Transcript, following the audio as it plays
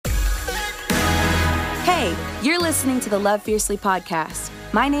Hey, you're listening to the Love Fiercely podcast.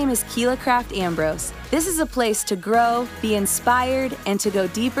 My name is Keela Craft Ambrose. This is a place to grow, be inspired, and to go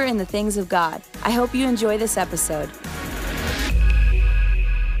deeper in the things of God. I hope you enjoy this episode.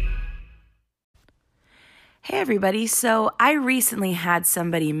 Hey everybody, so I recently had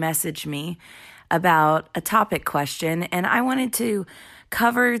somebody message me about a topic question, and I wanted to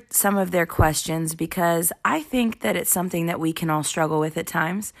cover some of their questions because I think that it's something that we can all struggle with at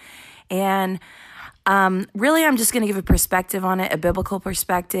times. And really, I'm just going to give a perspective on it, a biblical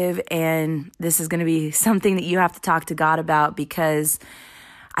perspective, and this is going to be something that you have to talk to God about because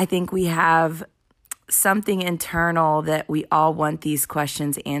I think we have something internal that we all want these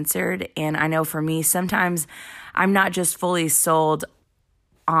questions answered. And I know for me, sometimes I'm not just fully sold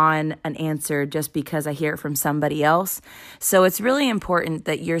on an answer just because I hear it from somebody else. So it's really important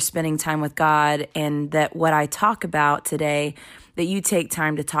that you're spending time with God and that what I talk about today, that you take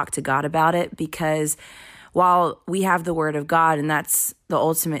time to talk to God about it, because while we have the Word of God and that's the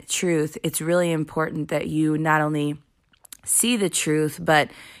ultimate truth, it's really important that you not only see the truth,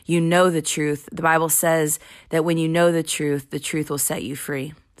 but you know the truth. The Bible says that when you know the truth will set you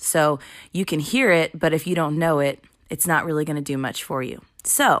free. So you can hear it, but if you don't know it, it's not really going to do much for you.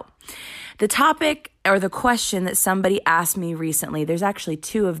 So the topic or the question that somebody asked me recently, there's actually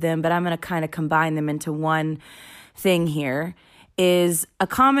two of them, but I'm going to kind of combine them into one thing here, is a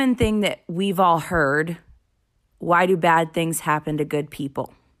common thing that we've all heard. Why do bad things happen to good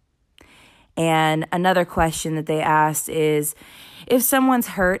people? And another question that they asked is, if someone's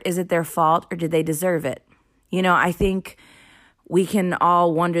hurt, is it their fault or did they deserve it? You know, I think we can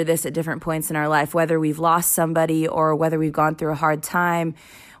all wonder this at different points in our life, whether we've lost somebody or whether we've gone through a hard time.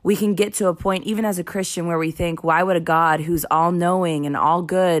 We can get to a point, even as a Christian, where we think, why would a God who's all-knowing and all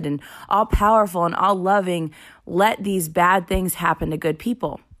good and all-powerful and all-loving let these bad things happen to good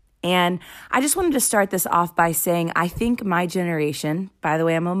people? And I just wanted to start this off by saying, I think my generation, by the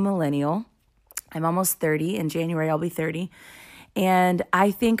way, I'm a millennial. I'm almost 30. In January, I'll be 30. And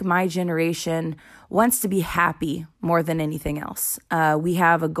I think my generation wants to be happy more than anything else. We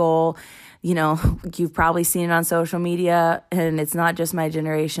have a goal, you know, you've probably seen it on social media, and it's not just my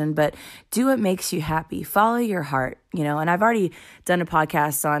generation, but do what makes you happy. Follow your heart, you know, and I've already done a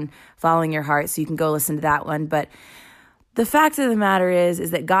podcast on following your heart, so you can go listen to that one. But the fact of the matter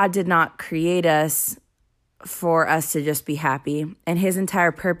is that God did not create us for us to just be happy. And his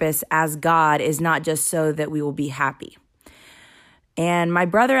entire purpose as God is not just so that we will be happy. And my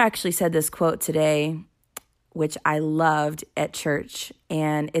brother actually said this quote today, which I loved at church,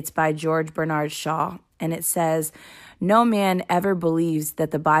 and it's by George Bernard Shaw. And it says, "No man ever believes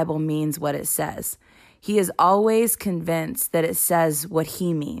that the Bible means what it says. He is always convinced that it says what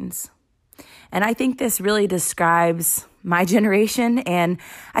he means." And I think this really describes my generation, and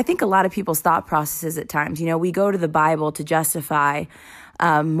I think a lot of people's thought processes at times. You know, we go to the Bible to justify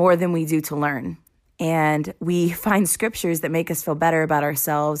more than we do to learn. And we find scriptures that make us feel better about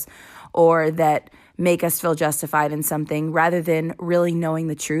ourselves or that make us feel justified in something rather than really knowing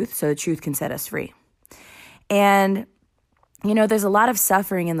the truth so the truth can set us free. And, you know, there's a lot of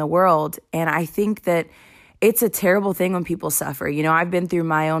suffering in the world, and I think that it's a terrible thing when people suffer. You know, I've been through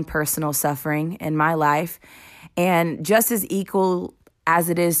my own personal suffering in my life, and just as equal as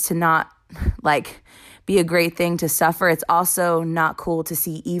it is to not, be a great thing to suffer, it's also not cool to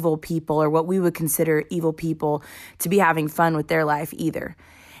see evil people or what we would consider evil people to be having fun with their life either.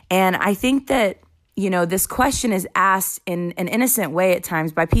 And I think that, you know, this question is asked in an innocent way at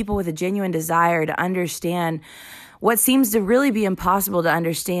times by people with a genuine desire to understand what seems to really be impossible to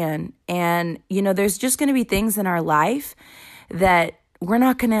understand. And, you know, there's just going to be things in our life that we're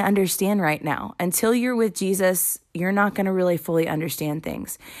not going to understand right now. Until you're with Jesus, you're not going to really fully understand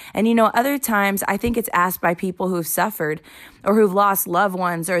things. And, you know, other times I think it's asked by people who've suffered or who've lost loved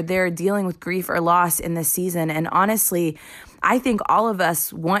ones or they're dealing with grief or loss in this season. And honestly, I think all of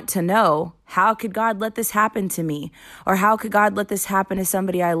us want to know, how could God let this happen to me? Or how could God let this happen to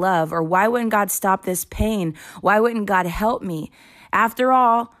somebody I love? Or why wouldn't God stop this pain? Why wouldn't God help me? After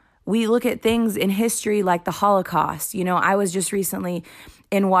all, we look at things in history like the Holocaust. You know, I was just recently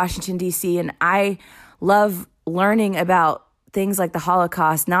in Washington, D.C., and I love learning about things like the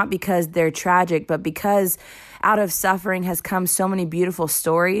Holocaust, not because they're tragic, but because out of suffering has come so many beautiful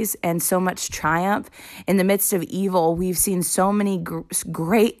stories and so much triumph. In the midst of evil, we've seen so many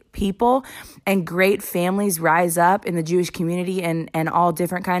great people and great families rise up in the Jewish community and all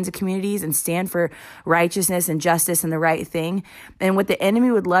different kinds of communities and stand for righteousness and justice and the right thing. And what the enemy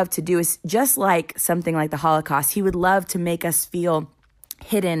would love to do is just like something like the Holocaust, he would love to make us feel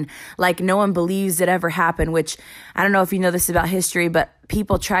hidden, like no one believes it ever happened, which I don't know if you know this about history, but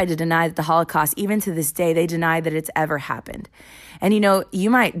people tried to deny that the Holocaust, even to this day, they deny that it's ever happened. And you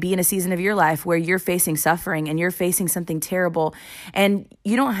might be in a season of your life where you're facing suffering and you're facing something terrible, and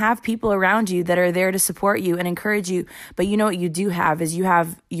you don't have people around you that are there to support you and encourage you. But you know what you do have is you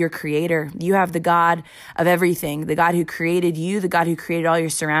have your Creator. You have the God of everything, the God who created you, the God who created all your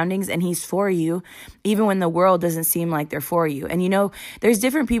surroundings, and He's for you, even when the world doesn't seem like they're for you. And there's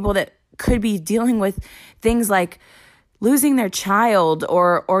different people that could be dealing with things like losing their child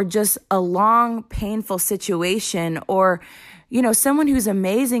or just a long, painful situation, or someone who's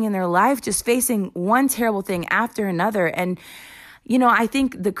amazing in their life just facing one terrible thing after another. And I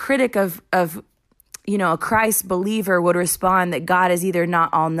think the critic of a Christ believer would respond that God is either not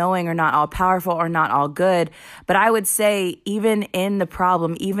all-knowing or not all-powerful or not all good. But I would say, even in the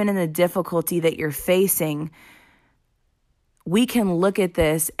problem, even in the difficulty that you're facing, we can look at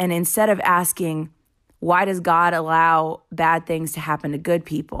this, and instead of asking, why does God allow bad things to happen to good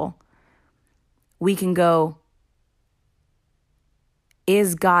people, we can go,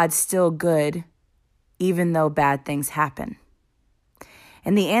 is God still good even though bad things happen?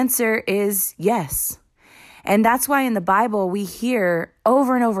 And the answer is yes. And that's why in the Bible we hear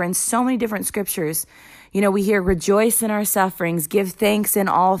over and over in so many different scriptures, we hear rejoice in our sufferings, give thanks in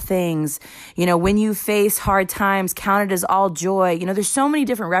all things. When you face hard times, count it as all joy. There's so many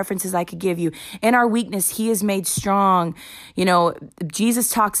different references I could give you. In our weakness, He is made strong. Jesus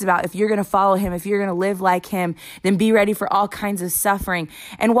talks about if you're going to follow Him, if you're going to live like Him, then be ready for all kinds of suffering.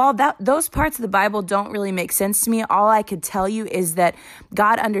 And while those parts of the Bible don't really make sense to me, all I could tell you is that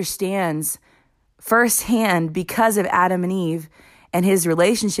God understands firsthand, because of Adam and Eve and His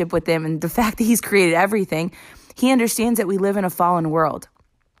relationship with them and the fact that He's created everything, He understands that we live in a fallen world.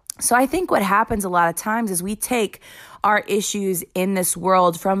 So I think what happens a lot of times is we take our issues in this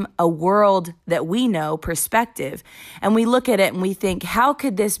world from a world that we know perspective, and we look at it and we think, how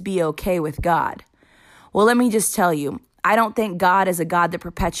could this be okay with God? Well, let me just tell you, I don't think God is a God that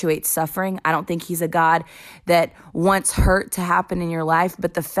perpetuates suffering. I don't think He's a God that wants hurt to happen in your life.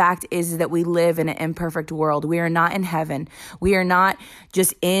 But the fact is that we live in an imperfect world. We are not in heaven. We are not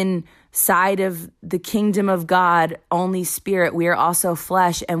just inside of the kingdom of God, only spirit. We are also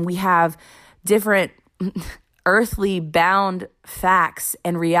flesh, and we have different earthly bound facts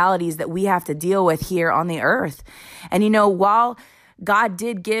and realities that we have to deal with here on the earth. And while God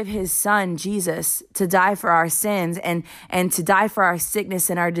did give His Son, Jesus, to die for our sins and to die for our sickness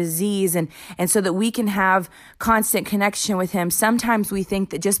and our disease, and so that we can have constant connection with Him, sometimes we think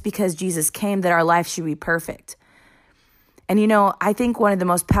that just because Jesus came that our life should be perfect. And I think one of the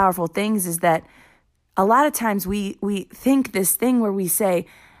most powerful things is that a lot of times we think this thing where we say,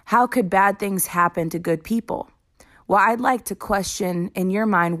 how could bad things happen to good people? Well, I'd like to question in your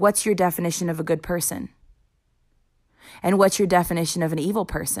mind, what's your definition of a good person? And what's your definition of an evil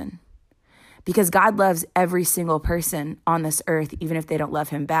person? Because God loves every single person on this earth, even if they don't love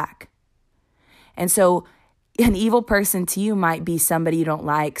Him back. And so an evil person to you might be somebody you don't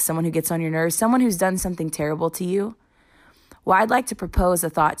like, someone who gets on your nerves, someone who's done something terrible to you. Well, I'd like to propose a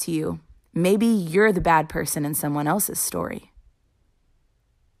thought to you. Maybe you're the bad person in someone else's story.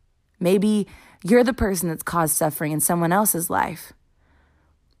 Maybe you're the person that's caused suffering in someone else's life.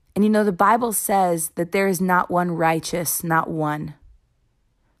 And the Bible says that there is not one righteous, not one.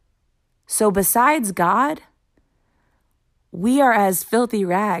 So besides God, we are as filthy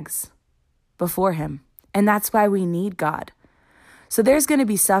rags before Him. And that's why we need God. So there's going to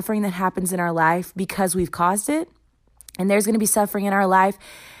be suffering that happens in our life because we've caused it. And there's going to be suffering in our life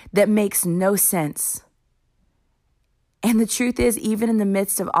that makes no sense. And the truth is, even in the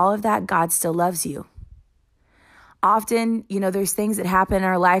midst of all of that, God still loves you. Often, there's things that happen in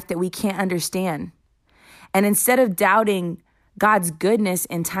our life that we can't understand. And instead of doubting God's goodness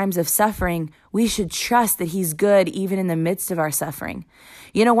in times of suffering, we should trust that He's good even in the midst of our suffering.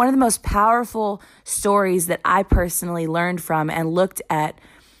 One of the most powerful stories that I personally learned from and looked at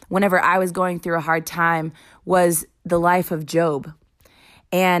whenever I was going through a hard time was the life of Job.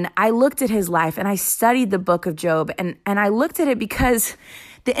 And I looked at his life and I studied the book of Job, and I looked at it because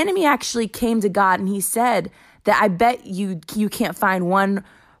the enemy actually came to God and he said that I bet you can't find one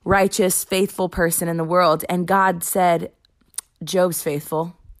righteous, faithful person in the world. And God said, Job's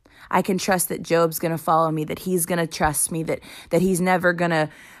faithful. I can trust that Job's going to follow me, that he's going to trust me, that he's never going to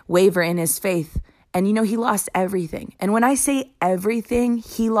waver in his faith. And he lost everything. And when I say everything,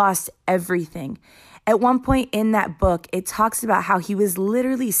 he lost everything. At one point in that book, it talks about how he was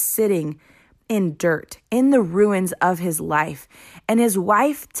literally sitting in dirt, in the ruins of his life. And his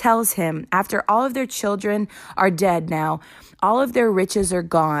wife tells him, after all of their children are dead now, all of their riches are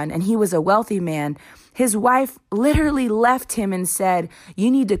gone, and he was a wealthy man, his wife literally left him and said, "You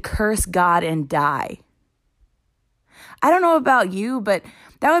need to curse God and die." I don't know about you, but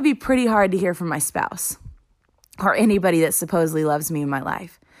that would be pretty hard to hear from my spouse or anybody that supposedly loves me in my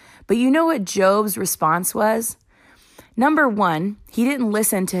life. But you know what Job's response was? Number one, he didn't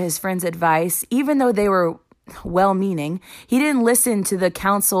listen to his friend's advice, even though they were well-meaning. He didn't listen to the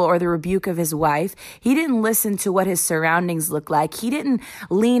counsel or the rebuke of his wife. He didn't listen to what his surroundings looked like. He didn't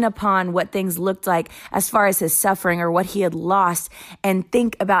lean upon what things looked like as far as his suffering or what he had lost and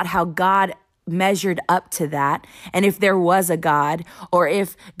think about how God measured up to that, and if there was a God, or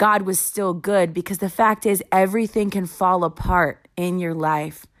if God was still good, because the fact is everything can fall apart in your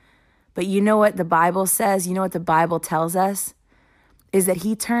life. But you know what the Bible says? You know what the Bible tells us? Is that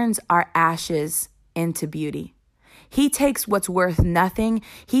he turns our ashes into beauty. He takes what's worth nothing.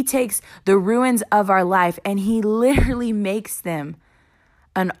 He takes the ruins of our life and he literally makes them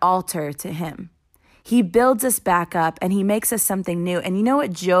an altar to him. He builds us back up and he makes us something new. And you know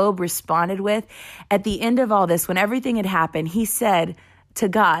what Job responded with? At the end of all this, when everything had happened, he said to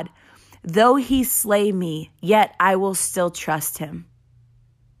God, "Though he slay me, yet I will still trust him."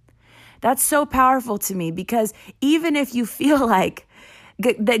 That's so powerful to me, because even if you feel like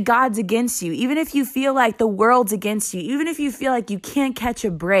that God's against you, even if you feel like the world's against you, even if you feel like you can't catch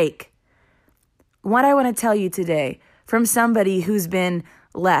a break, what I want to tell you today from somebody who's been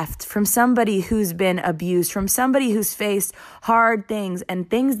left, from somebody who's been abused, from somebody who's faced hard things and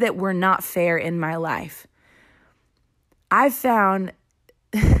things that were not fair in my life, I found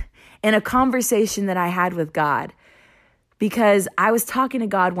in a conversation that I had with God, because I was talking to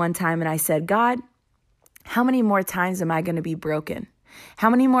God one time and I said, "God, how many more times am I going to be broken? How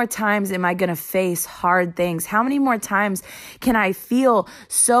many more times am I going to face hard things? How many more times can I feel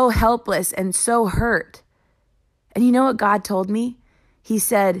so helpless and so hurt?" And you know what God told me? He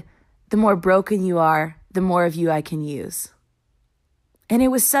said, "The more broken you are, the more of you I can use." And it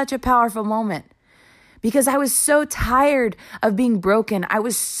was such a powerful moment, because I was so tired of being broken. I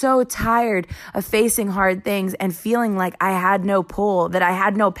was so tired of facing hard things and feeling like I had no pull, that I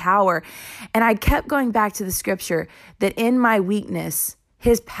had no power. And I kept going back to the scripture that in my weakness,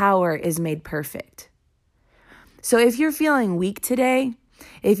 his power is made perfect. So if you're feeling weak today,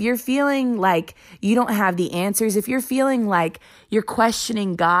 if you're feeling like you don't have the answers, if you're feeling like you're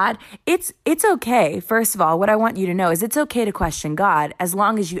questioning God, it's okay. First of all, what I want you to know is it's okay to question God as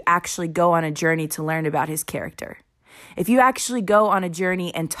long as you actually go on a journey to learn about his character. If you actually go on a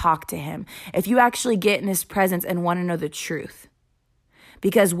journey and talk to him, if you actually get in his presence and want to know the truth.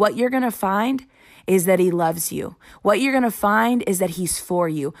 Because what you're going to find is that he loves you. What you're going to find is that he's for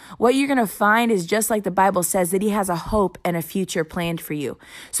you. What you're going to find is, just like the Bible says, that he has a hope and a future planned for you.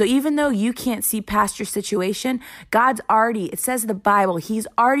 So even though you can't see past your situation, God's already, it says in the Bible, he's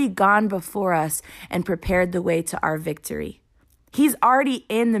already gone before us and prepared the way to our victory. He's already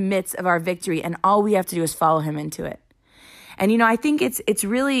in the midst of our victory, and all we have to do is follow him into it. And, you know, I think it's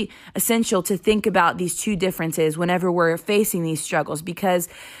really essential to think about these two differences whenever we're facing these struggles, because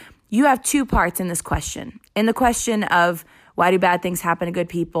you have two parts in this question. In the question of why do bad things happen to good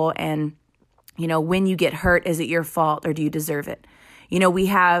people, and, you know, when you get hurt, is it your fault or do you deserve it? You know, we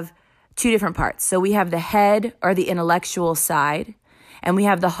have two different parts. So we have the head or the intellectual side, and we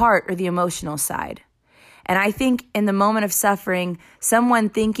have the heart or the emotional side. And I think in the moment of suffering, someone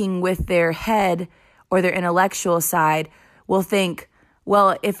thinking with their head or their intellectual side will think,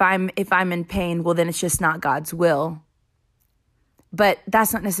 well, if I'm in pain, well, then it's just not God's will. But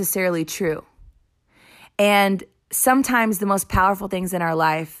that's not necessarily true. And sometimes the most powerful things in our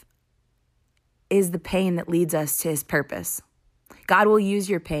life is the pain that leads us to his purpose. God will use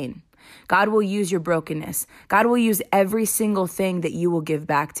your pain. God will use your brokenness. God will use every single thing that you will give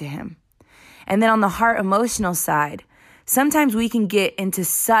back to him. And then on the heart emotional side, sometimes we can get into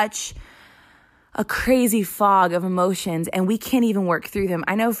such a crazy fog of emotions and we can't even work through them.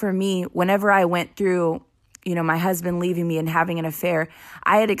 I know for me, whenever I went through, you know, my husband leaving me and having an affair,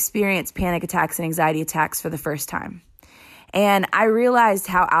 I had experienced panic attacks and anxiety attacks for the first time. And I realized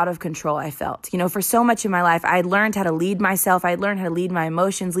how out of control I felt. You know, for so much in my life, I had learned how to lead myself. I had learned how to lead my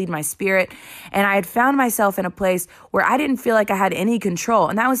emotions, lead my spirit. And I had found myself in a place where I didn't feel like I had any control.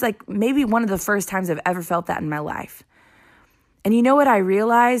 And that was like maybe one of the first times I've ever felt that in my life. And you know what I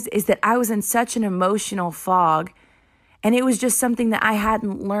realized is that I was in such an emotional fog, and it was just something that I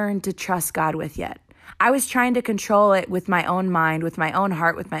hadn't learned to trust God with yet. I was trying to control it with my own mind, with my own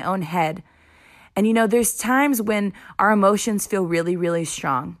heart, with my own head. And you know, there's times when our emotions feel really, really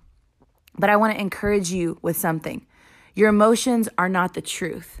strong. But I want to encourage you with something. Your emotions are not the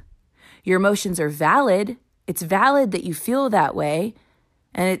truth. Your emotions are valid. It's valid that you feel that way,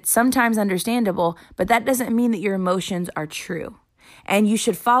 And it's sometimes understandable, but that doesn't mean that your emotions are true. And you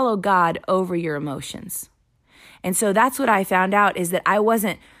should follow God over your emotions. And so that's what I found out, is that I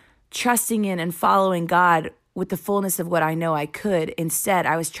wasn't trusting in and following God with the fullness of what I know I could. Instead,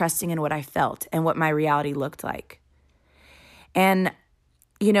 I was trusting in what I felt and what my reality looked like. And,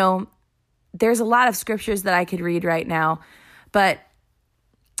 there's a lot of scriptures that I could read right now, but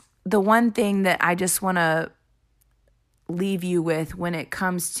the one thing that I just want to leave you with when it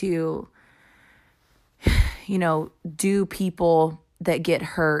comes to, do people that get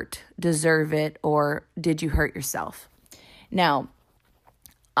hurt deserve it, or did you hurt yourself? Now,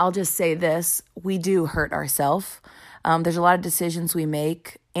 I'll just say this, we do hurt ourselves. There's a lot of decisions we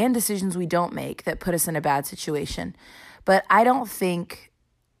make and decisions we don't make that put us in a bad situation. But I don't think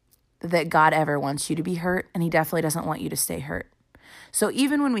that God ever wants you to be hurt, and he definitely doesn't want you to stay hurt. So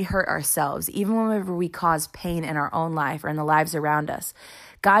even when we hurt ourselves, even whenever we cause pain in our own life or in the lives around us,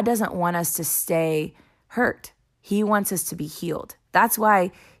 God doesn't want us to stay hurt. He wants us to be healed. That's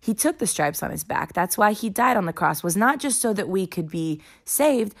why he took the stripes on his back. That's why he died on the cross, was not just so that we could be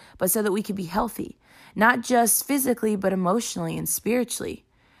saved, but so that we could be healthy, not just physically, but emotionally and spiritually.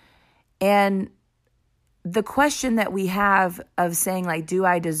 And the question that we have of saying, like, do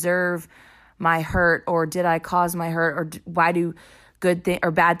I deserve my hurt, or did I cause my hurt, or why do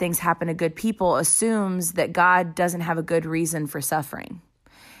bad things happen to good people, assumes that God doesn't have a good reason for suffering.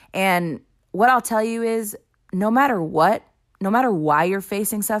 And what I'll tell you is, no matter why you're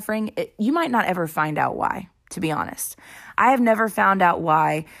facing suffering, you might not ever find out why, to be honest. I have never found out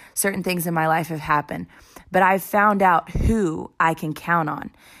why certain things in my life have happened, but I've found out who I can count on.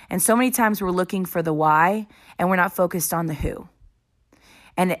 And so many times we're looking for the why, and we're not focused on the who.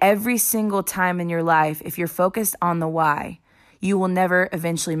 And every single time in your life, if you're focused on the why, you will never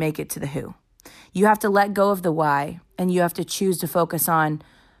eventually make it to the who. You have to let go of the why, and you have to choose to focus on,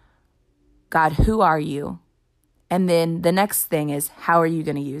 God, who are you? And then the next thing is, how are you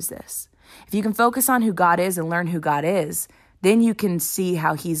going to use this? If you can focus on who God is and learn who God is, then you can see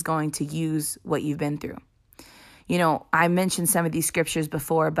how he's going to use what you've been through. I mentioned some of these scriptures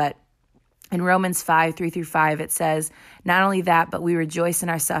before, but in Romans 5:3-5, it says, not only that, but we rejoice in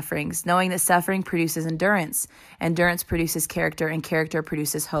our sufferings, knowing that suffering produces endurance. Endurance produces character, and character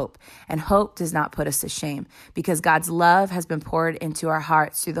produces hope. And hope does not put us to shame, because God's love has been poured into our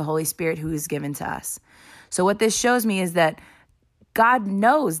hearts through the Holy Spirit who is given to us. So what this shows me is that God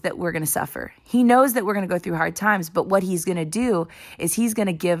knows that we're going to suffer. He knows that we're going to go through hard times, but what he's going to do is he's going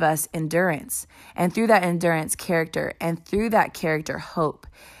to give us endurance. And through that endurance, character, and through that character, hope.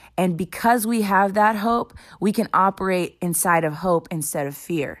 And because we have that hope, we can operate inside of hope instead of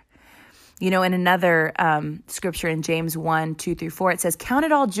fear. In another scripture in James 1:2-4, it says, count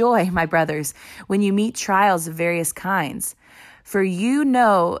it all joy, my brothers, when you meet trials of various kinds. For you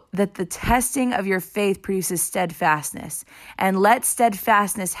know that the testing of your faith produces steadfastness, and let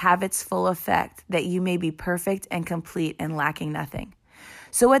steadfastness have its full effect, that you may be perfect and complete and lacking nothing.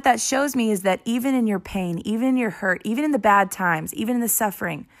 So what that shows me is that even in your pain, even in your hurt, even in the bad times, even in the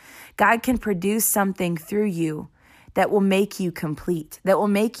suffering, God can produce something through you that will make you complete, that will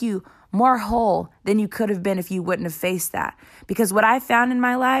make you more whole than you could have been if you wouldn't have faced that. Because what I found in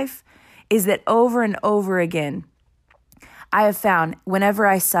my life is that over and over again, I have found whenever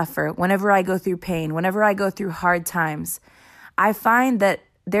I suffer, whenever I go through pain, whenever I go through hard times, I find that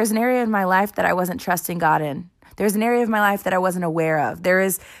there's an area in my life that I wasn't trusting God in. There's an area of my life that I wasn't aware of. There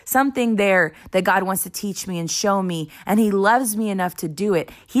is something there that God wants to teach me and show me, and he loves me enough to do it.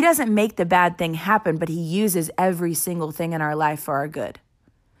 He doesn't make the bad thing happen, but he uses every single thing in our life for our good.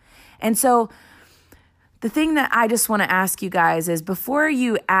 And so the thing that I just want to ask you guys is, before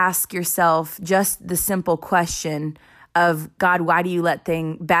you ask yourself just the simple question of, God, why do you let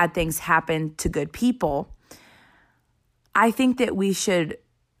bad things happen to good people? I think that we should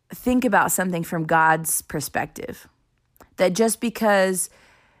think about something from God's perspective. That just because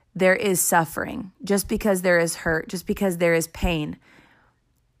there is suffering, just because there is hurt, just because there is pain,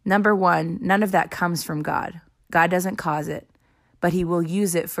 number one, none of that comes from God. God doesn't cause it, but he will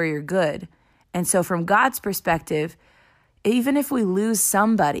use it for your good. And so from God's perspective, even if we lose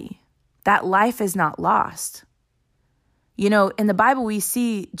somebody, that life is not lost. In the Bible, we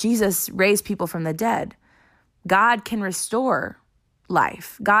see Jesus raise people from the dead. God can restore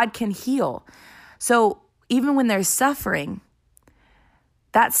life. God can heal. So even when there's suffering,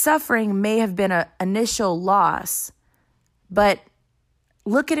 that suffering may have been an initial loss, but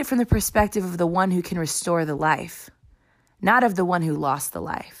look at it from the perspective of the one who can restore the life, not of the one who lost the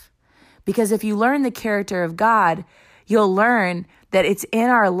life. Because if you learn the character of God, you'll learn that it's in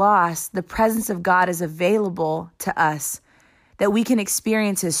our loss, the presence of God is available to us, that we can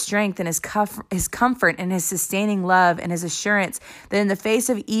experience his strength and his comfort and his sustaining love and his assurance that in the face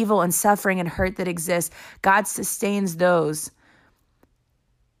of evil and suffering and hurt that exists, God sustains those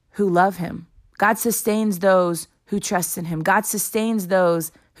who love him. God sustains those who trust in him. God sustains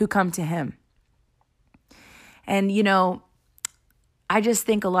those who come to him. And, I just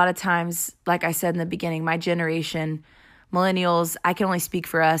think a lot of times, like I said in the beginning, my generation, millennials, I can only speak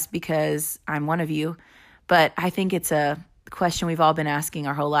for us because I'm one of you, but I think it's a question we've all been asking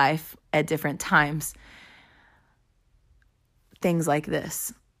our whole life at different times. Things like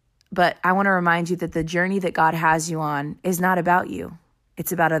this. But I want to remind you that the journey that God has you on is not about you.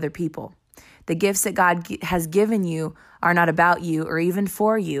 It's about other people. The gifts that God has given you are not about you or even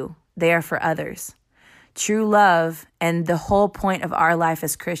for you. They are for others. True love and the whole point of our life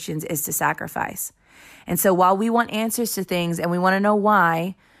as Christians is to sacrifice. And so while we want answers to things and we want to know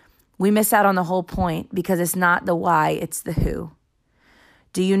why, we miss out on the whole point because it's not the why, it's the who.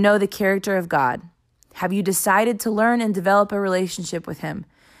 Do you know the character of God? Have you decided to learn and develop a relationship with him?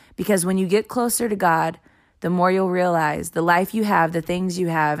 Because when you get closer to God, the more you'll realize the life you have, the things you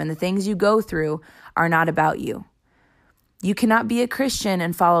have, and the things you go through are not about you. You cannot be a Christian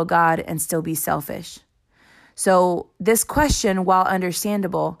and follow God and still be selfish. So this question, while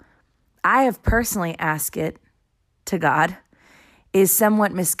understandable, I have personally asked it to God, is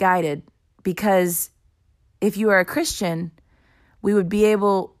somewhat misguided, because if you are a Christian, we would be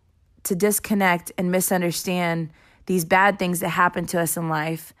able to disconnect and misunderstand these bad things that happen to us in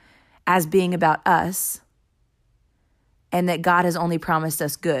life as being about us, and that God has only promised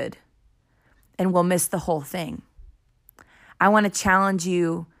us good, and we'll miss the whole thing. I want to challenge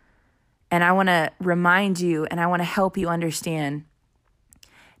you, and I want to remind you, and I want to help you understand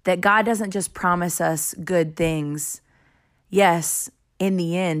that God doesn't just promise us good things. Yes, in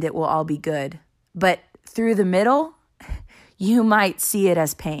the end, it will all be good. But through the middle, you might see it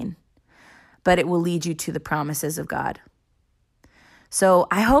as pain, but it will lead you to the promises of God. So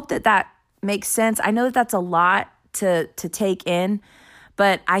I hope that makes sense. I know that that's a lot to take in,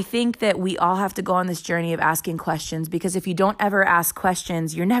 but I think that we all have to go on this journey of asking questions, because if you don't ever ask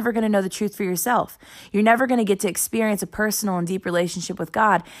questions, you're never going to know the truth for yourself. You're never going to get to experience a personal and deep relationship with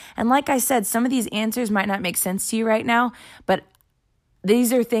God. And like I said, some of these answers might not make sense to you right now, but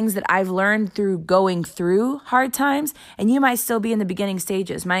these are things that I've learned through going through hard times, and you might still be in the beginning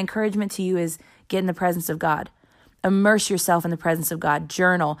stages. My encouragement to you is get in the presence of God. Immerse yourself in the presence of God.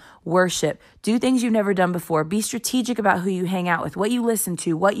 Journal, worship, do things you've never done before. Be strategic about who you hang out with, what you listen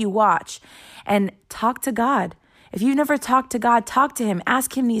to, what you watch, and talk to God. If you've never talked to God, talk to him.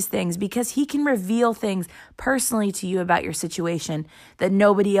 Ask him these things, because he can reveal things personally to you about your situation that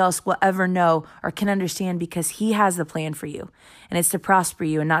nobody else will ever know or can understand, because he has the plan for you. And it's to prosper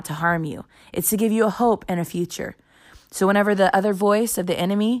you and not to harm you. It's to give you a hope and a future. So whenever the other voice of the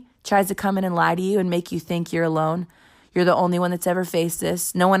enemy tries to come in and lie to you and make you think you're alone, you're the only one that's ever faced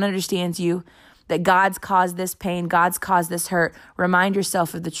this, no one understands you, that God's caused this pain, God's caused this hurt, remind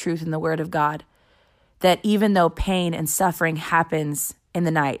yourself of the truth in the word of God. That even though pain and suffering happens in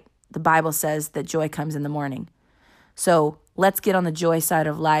the night, the Bible says that joy comes in the morning. So let's get on the joy side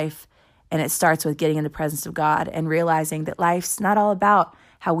of life. And it starts with getting in the presence of God and realizing that life's not all about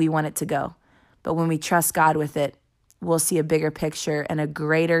how we want it to go. But when we trust God with it, we'll see a bigger picture and a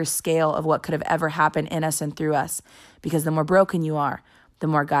greater scale of what could have ever happened in us and through us. Because the more broken you are, the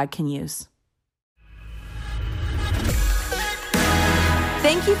more God can use.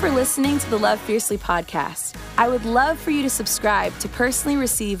 Thank you for listening to the Love Fiercely podcast. I would love for you to subscribe to personally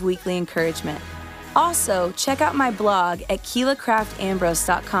receive weekly encouragement. Also, check out my blog at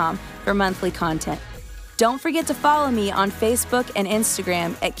KeilaCraftAmbrose.com for monthly content. Don't forget to follow me on Facebook and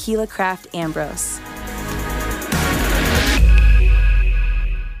Instagram at Keila Craft Ambrose.